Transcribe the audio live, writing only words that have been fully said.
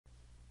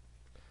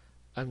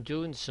I'm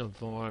doing some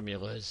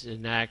formulas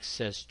in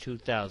Access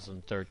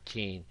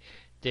 2013.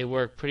 They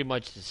work pretty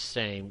much the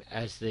same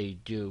as they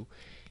do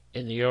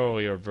in the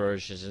earlier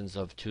versions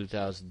of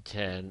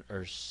 2010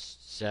 or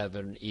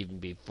 7, even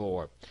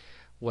before.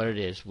 What it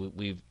is,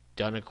 we've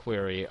done a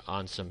query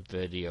on some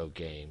video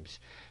games.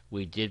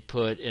 We did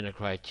put in a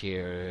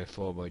criteria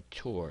for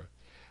mature.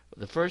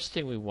 The first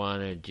thing we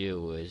want to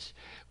do is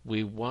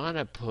we want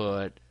to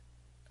put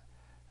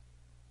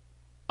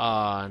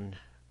on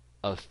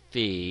a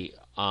fee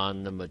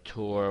on the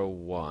mature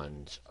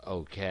ones.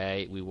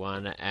 Okay, we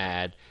want to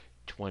add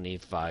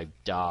 $25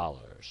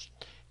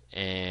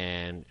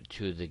 and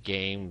to the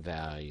game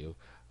value.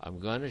 I'm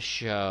going to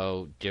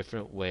show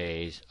different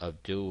ways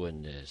of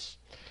doing this.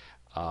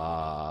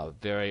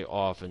 Very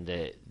often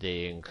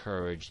they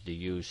encourage the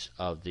use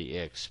of the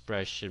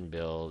expression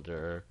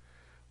builder,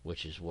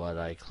 which is what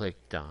I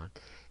clicked on.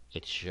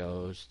 It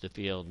shows the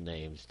field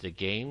names. The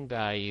game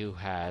value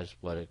has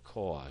what it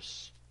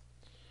costs.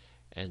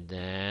 And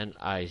then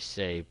I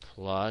say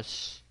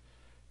plus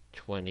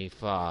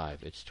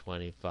 25. It's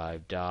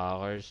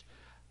 $25.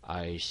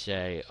 I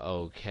say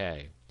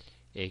OK.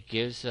 It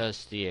gives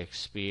us the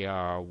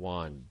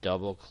XBR1.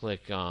 Double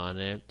click on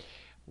it.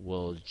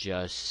 We'll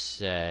just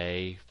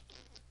say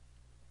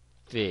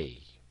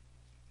fee.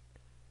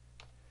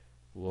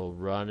 We'll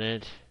run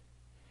it,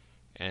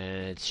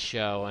 and it's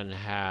showing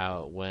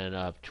how it went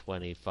up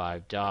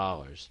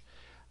 $25.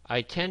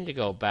 I tend to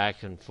go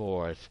back and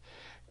forth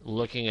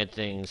looking at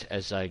things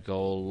as I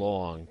go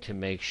along to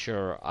make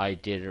sure I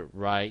did it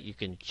right. You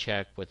can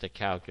check with the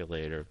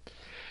calculator.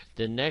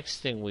 The next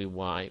thing we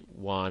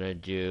want to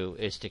do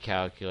is to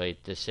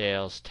calculate the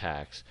sales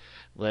tax.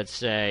 Let's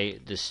say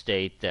the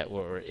state that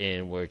we're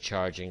in, we're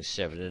charging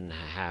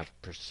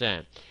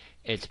 7.5%.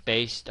 It's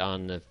based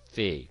on the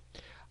fee.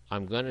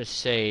 I'm going to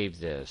save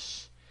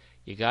this.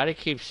 You got to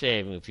keep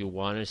saving if you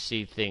want to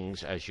see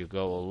things as you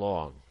go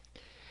along.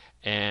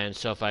 And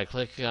so if I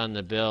click on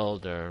the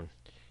builder,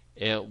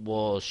 it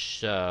will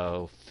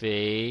show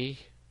fee,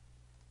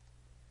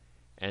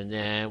 and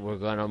then we're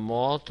going to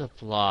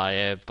multiply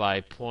it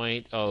by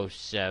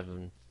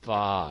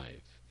 0.075.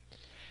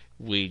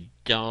 We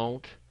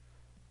don't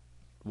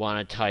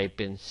want to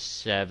type in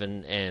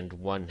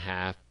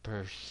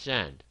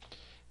 7.5%.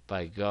 If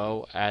I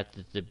go at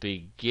the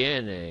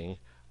beginning,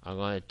 I'm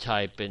going to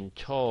type in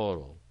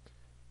total,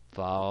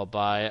 followed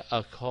by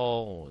a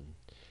colon.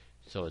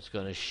 So it's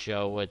going to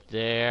show it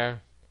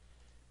there.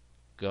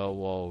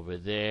 Go over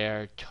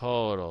there,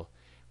 total.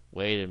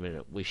 Wait a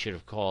minute, we should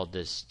have called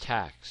this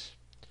tax.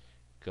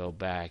 Go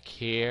back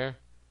here,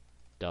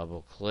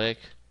 double click,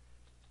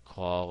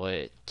 call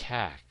it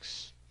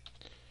tax.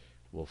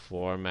 We'll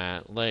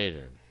format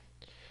later.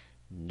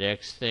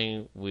 Next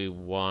thing we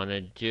want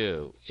to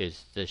do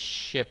is the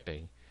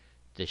shipping.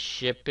 The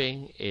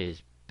shipping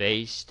is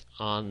based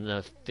on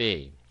the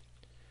fee.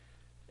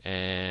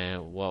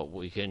 And what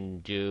we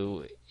can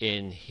do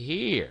in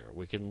here,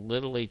 we can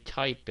literally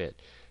type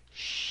it.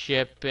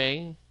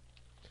 Shipping,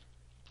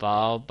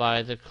 followed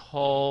by the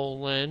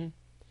colon,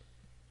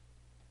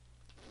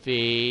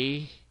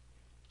 fee,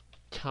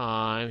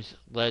 times,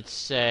 let's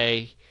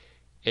say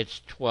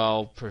it's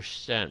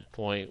 12%,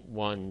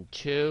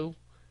 0.12.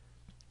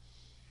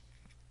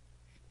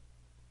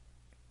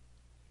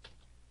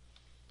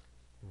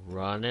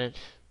 Run it.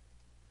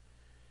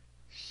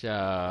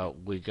 So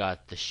we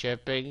got the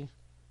shipping,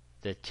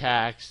 the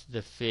tax,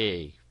 the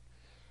fee.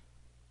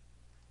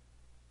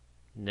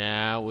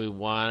 Now we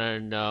want to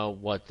know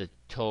what the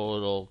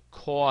total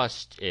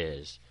cost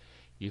is.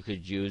 You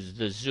could use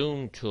the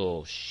zoom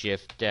tool,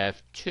 Shift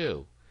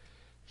F2.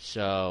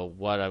 So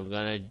what I'm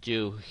going to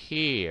do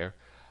here,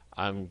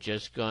 I'm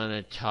just going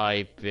to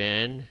type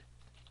in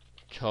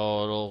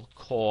total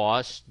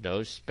cost,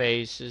 no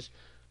spaces,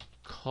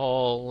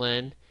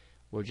 colon.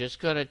 We're just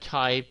going to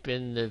type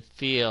in the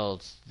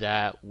fields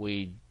that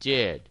we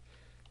did.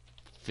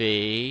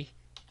 Fee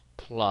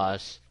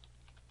plus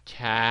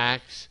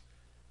tax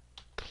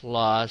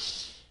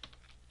plus,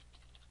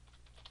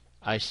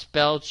 I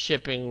spelled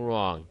shipping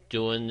wrong,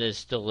 doing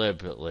this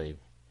deliberately.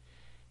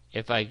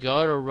 If I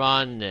go to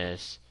run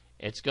this,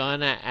 it's going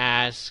to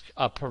ask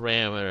a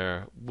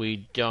parameter.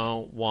 We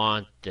don't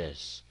want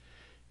this.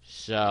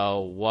 So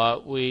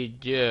what we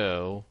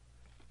do,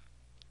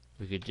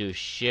 we could do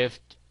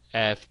Shift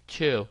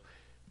F2,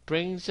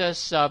 brings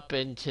us up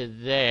into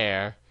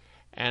there,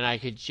 and I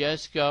could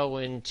just go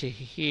into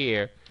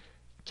here,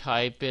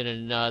 type in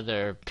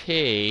another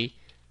P,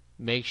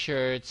 make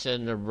sure it's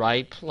in the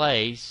right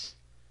place.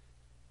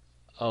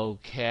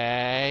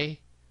 Okay.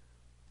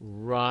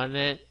 Run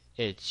it.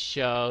 It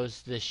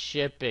shows the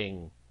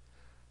shipping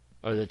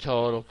or the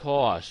total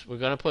cost. We're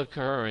going to put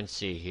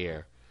currency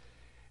here.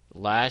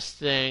 Last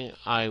thing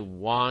I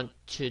want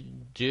to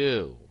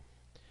do,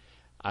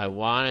 I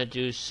want to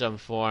do some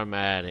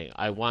formatting.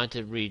 I want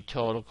to read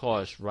total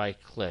cost.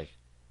 Right click.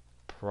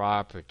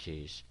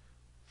 Properties.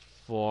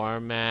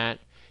 Format.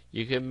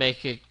 You can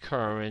make it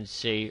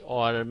currency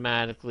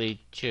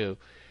automatically too.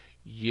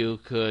 You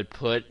could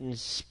put in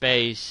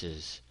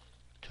spaces.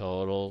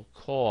 Total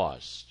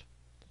cost.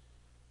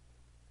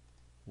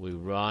 We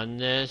run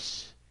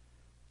this.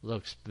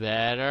 Looks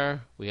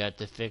better. We have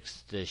to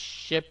fix the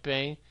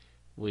shipping.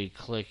 We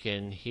click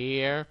in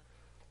here.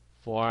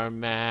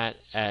 Format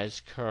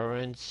as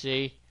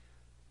currency.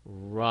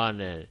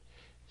 Run it.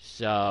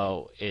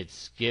 So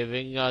it's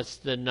giving us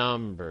the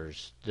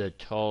numbers, the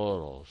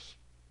totals.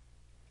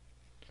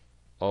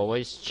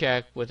 Always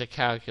check with a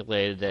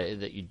calculator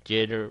that you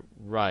did it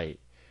right,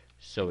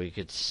 so we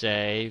could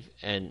save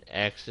and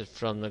exit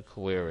from the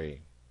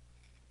query.